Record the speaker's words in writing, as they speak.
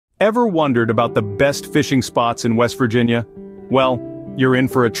Ever wondered about the best fishing spots in West Virginia? Well, you're in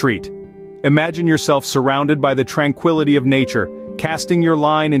for a treat. Imagine yourself surrounded by the tranquility of nature, casting your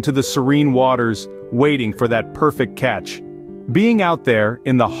line into the serene waters, waiting for that perfect catch. Being out there,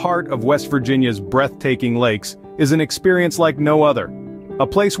 in the heart of West Virginia's breathtaking lakes, is an experience like no other. A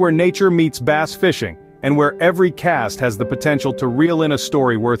place where nature meets bass fishing, and where every cast has the potential to reel in a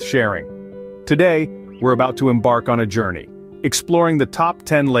story worth sharing. Today, we're about to embark on a journey, exploring the top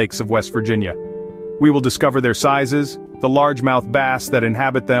 10 lakes of West Virginia. We will discover their sizes, the largemouth bass that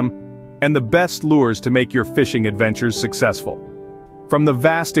inhabit them, and the best lures to make your fishing adventures successful. From the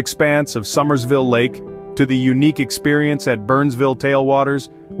vast expanse of Summersville Lake, to the unique experience at Burnsville Tailwaters,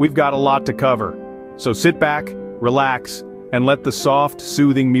 we've got a lot to cover. So sit back, relax, and let the soft,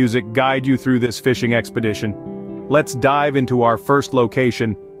 soothing music guide you through this fishing expedition. Let's dive into our first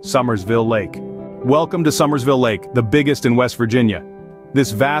location, Summersville Lake. Welcome to Summersville Lake, the biggest in West Virginia. This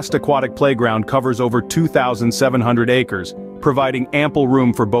vast aquatic playground covers over 2,700 acres, providing ample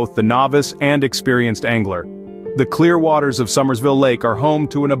room for both the novice and experienced angler. The clear waters of Summersville Lake are home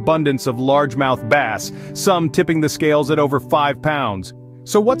to an abundance of largemouth bass, some tipping the scales at over 5 pounds.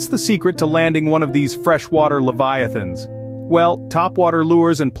 So what's the secret to landing one of these freshwater leviathans? Well, topwater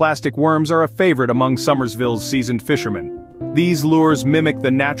lures and plastic worms are a favorite among Summersville's seasoned fishermen. These lures mimic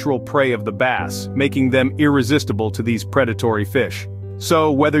the natural prey of the bass, making them irresistible to these predatory fish.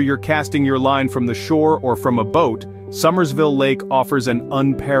 So whether you're casting your line from the shore or from a boat, Summersville Lake offers an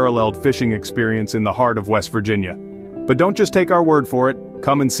unparalleled fishing experience in the heart of West Virginia. But don't just take our word for it,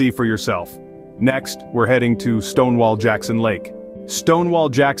 come and see for yourself. Next, we're heading to Stonewall Jackson Lake. Stonewall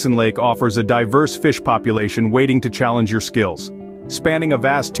Jackson Lake offers a diverse fish population waiting to challenge your skills. Spanning a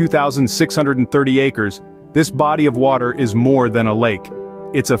vast 2,630 acres, this body of water is more than a lake.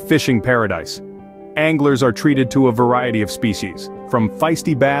 It's a fishing paradise. Anglers are treated to a variety of species, from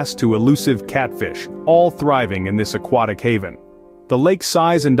feisty bass to elusive catfish, all thriving in this aquatic haven. The lake's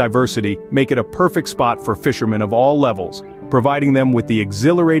size and diversity make it a perfect spot for fishermen of all levels, providing them with the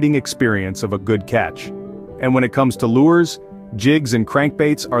exhilarating experience of a good catch. And when it comes to lures, jigs and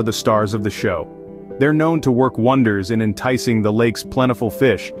crankbaits are the stars of the show. They're known to work wonders in enticing the lake's plentiful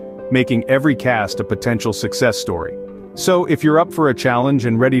fish, making every cast a potential success story. So if you're up for a challenge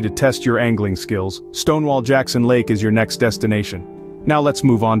and ready to test your angling skills, Stonewall Jackson Lake is your next destination. Now let's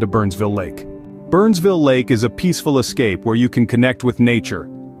move on to Burnsville Lake. Burnsville Lake is a peaceful escape where you can connect with nature.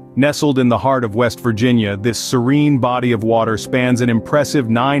 Nestled in the heart of West Virginia, this serene body of water spans an impressive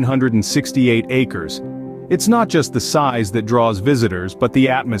 968 acres. It's not just the size that draws visitors, but the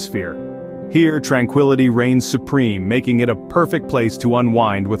atmosphere. Here, tranquility reigns supreme, making it a perfect place to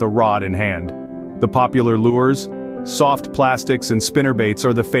unwind with a rod in hand. The popular lures, soft plastics and spinnerbaits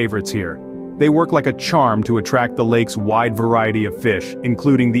are the favorites here. They work like a charm to attract the lake's wide variety of fish,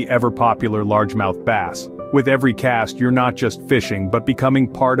 including the ever-popular largemouth bass. With every cast, you're not just fishing, but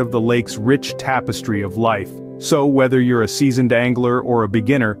becoming part of the lake's rich tapestry of life. So whether you're a seasoned angler or a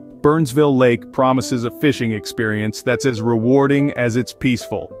beginner, Burnsville Lake promises a fishing experience that's as rewarding as it's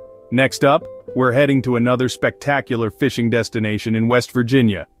peaceful. Next up, we're heading to another spectacular fishing destination in West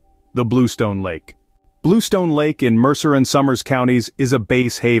Virginia, the Bluestone Lake. Bluestone Lake in Mercer and Summers counties is a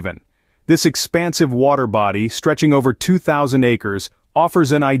base haven. This expansive water body, stretching over 2,000 acres,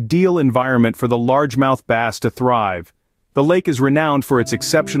 offers an ideal environment for the largemouth bass to thrive. The lake is renowned for its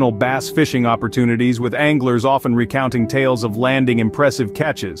exceptional bass fishing opportunities, with anglers often recounting tales of landing impressive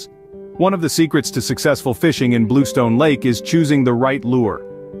catches. One of the secrets to successful fishing in Bluestone Lake is choosing the right lure.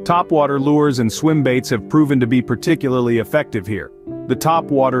 Topwater lures and swim baits have proven to be particularly effective here. The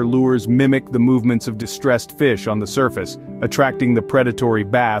topwater lures mimic the movements of distressed fish on the surface, attracting the predatory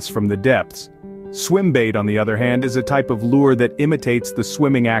bass from the depths. Swim bait, on the other hand, is a type of lure that imitates the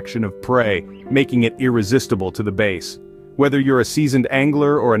swimming action of prey, making it irresistible to the base. Whether you're a seasoned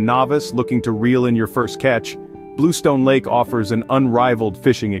angler or a novice looking to reel in your first catch, Bluestone Lake offers an unrivaled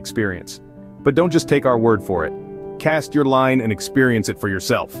fishing experience. But don't just take our word for it. Cast your line and experience it for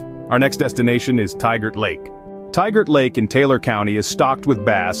yourself. Our next destination is Tygart Lake. Tygart Lake in Taylor County is stocked with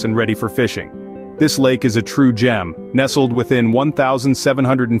bass and ready for fishing. This lake is a true gem, nestled within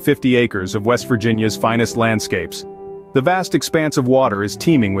 1,750 acres of West Virginia's finest landscapes. The vast expanse of water is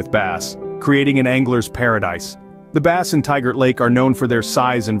teeming with bass, creating an angler's paradise. The bass in Tygart Lake are known for their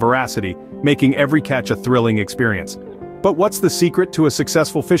size and voracity, making every catch a thrilling experience. But what's the secret to a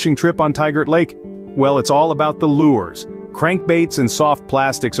successful fishing trip on Tygart Lake? Well, it's all about the lures. Crankbaits and soft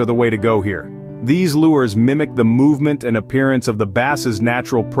plastics are the way to go here. These lures mimic the movement and appearance of the bass's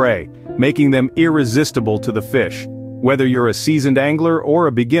natural prey, making them irresistible to the fish. Whether you're a seasoned angler or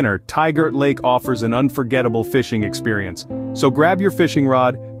a beginner, Tygart Lake offers an unforgettable fishing experience. So grab your fishing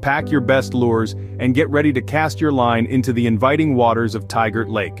rod, pack your best lures, and get ready to cast your line into the inviting waters of Tygart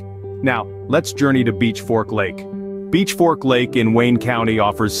Lake. Now, let's journey to Beech Fork Lake. Beech Fork Lake in Wayne County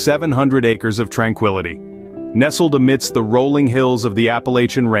offers 700 acres of tranquility. Nestled amidst the rolling hills of the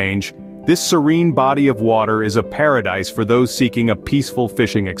Appalachian Range, this serene body of water is a paradise for those seeking a peaceful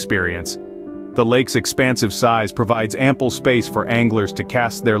fishing experience. The lake's expansive size provides ample space for anglers to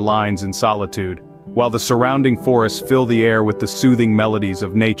cast their lines in solitude, while the surrounding forests fill the air with the soothing melodies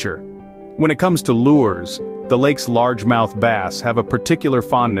of nature. When it comes to lures, the lake's largemouth bass have a particular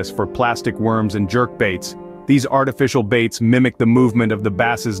fondness for plastic worms and jerkbaits. These artificial baits mimic the movement of the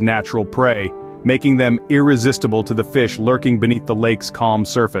bass's natural prey, making them irresistible to the fish lurking beneath the lake's calm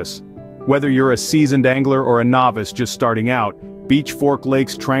surface. Whether you're a seasoned angler or a novice just starting out, Beech Fork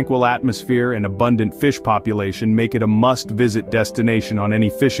Lake's tranquil atmosphere and abundant fish population make it a must-visit destination on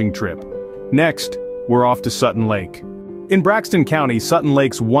any fishing trip. Next, we're off to Sutton Lake. In Braxton County, Sutton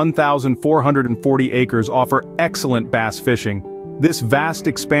Lake's 1,440 acres offer excellent bass fishing. This vast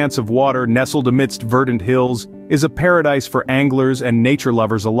expanse of water nestled amidst verdant hills is a paradise for anglers and nature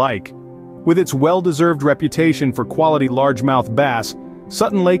lovers alike. With its well-deserved reputation for quality largemouth bass,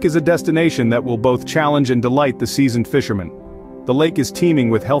 Sutton Lake is a destination that will both challenge and delight the seasoned fishermen. The lake is teeming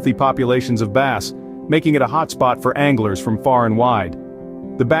with healthy populations of bass, making it a hotspot for anglers from far and wide.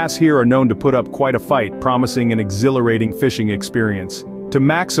 The bass here are known to put up quite a fight, promising an exhilarating fishing experience. To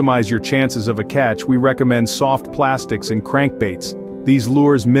maximize your chances of a catch, we recommend soft plastics and crankbaits. These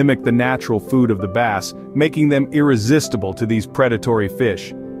lures mimic the natural food of the bass, making them irresistible to these predatory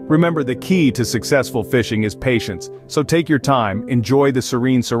fish. Remember, the key to successful fishing is patience, so take your time, enjoy the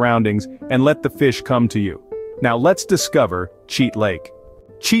serene surroundings, and let the fish come to you. Now let's discover Cheat Lake.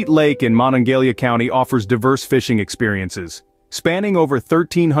 Cheat Lake in Monongalia County offers diverse fishing experiences. Spanning over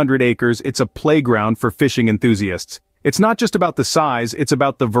 1,300 acres, it's a playground for fishing enthusiasts. It's not just about the size, it's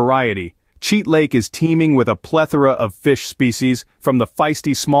about the variety. Cheat Lake is teeming with a plethora of fish species, from the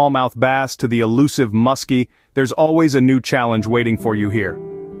feisty smallmouth bass to the elusive muskie. There's always a new challenge waiting for you here.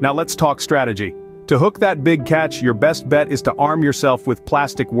 Now let's talk strategy. To hook that big catch, your best bet is to arm yourself with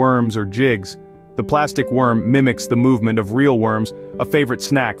plastic worms or jigs. The plastic worm mimics the movement of real worms, a favorite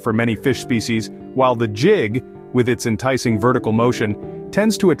snack for many fish species, while the jig, with its enticing vertical motion,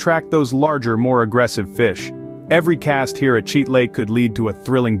 tends to attract those larger, more aggressive fish. Every cast here at Cheat Lake could lead to a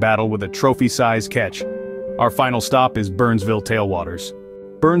thrilling battle with a trophy-sized catch. Our final stop is Burnsville Tailwaters.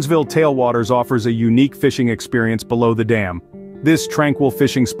 Burnsville Tailwaters offers a unique fishing experience below the dam. This tranquil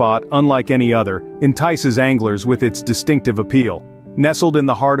fishing spot, unlike any other, entices anglers with its distinctive appeal. Nestled in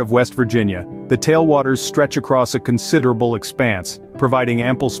the heart of West Virginia, the tailwaters stretch across a considerable expanse, providing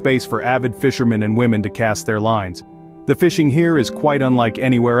ample space for avid fishermen and women to cast their lines. The fishing here is quite unlike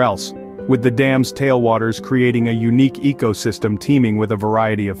anywhere else, with the dam's tailwaters creating a unique ecosystem teeming with a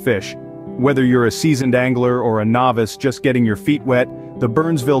variety of fish. Whether you're a seasoned angler or a novice just getting your feet wet, the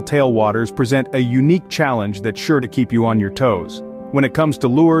Burnsville Tailwaters present a unique challenge that's sure to keep you on your toes. When it comes to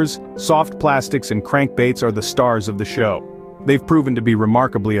lures, soft plastics and crankbaits are the stars of the show. They've proven to be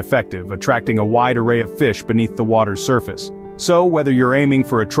remarkably effective, attracting a wide array of fish beneath the water's surface. So, whether you're aiming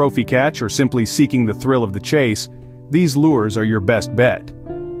for a trophy catch or simply seeking the thrill of the chase, these lures are your best bet.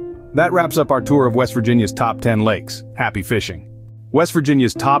 That wraps up our tour of West Virginia's top 10 lakes. Happy fishing! West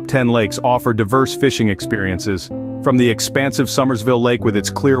Virginia's top 10 lakes offer diverse fishing experiences, from the expansive Summersville Lake with its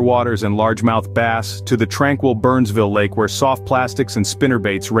clear waters and largemouth bass, to the tranquil Burnsville Lake where soft plastics and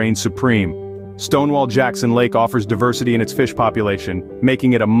spinnerbaits reign supreme. Stonewall Jackson Lake offers diversity in its fish population,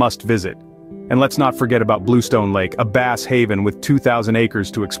 making it a must-visit. And let's not forget about Bluestone Lake, a bass haven with 2,000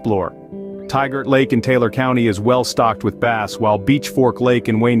 acres to explore. Tygart Lake in Taylor County is well stocked with bass, while Beech Fork Lake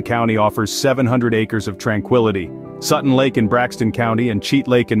in Wayne County offers 700 acres of tranquility. Sutton Lake in Braxton County and Cheat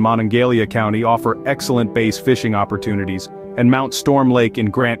Lake in Monongalia County offer excellent bass fishing opportunities, and Mount Storm Lake in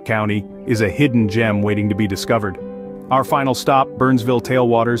Grant County is a hidden gem waiting to be discovered. Our final stop, Burnsville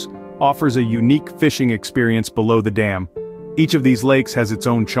Tailwaters, offers a unique fishing experience below the dam. Each of these lakes has its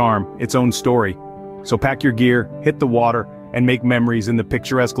own charm, its own story. So pack your gear, hit the water, and make memories in the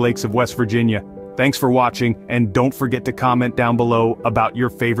picturesque lakes of West Virginia. Thanks for watching, and don't forget to comment down below about your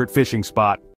favorite fishing spot.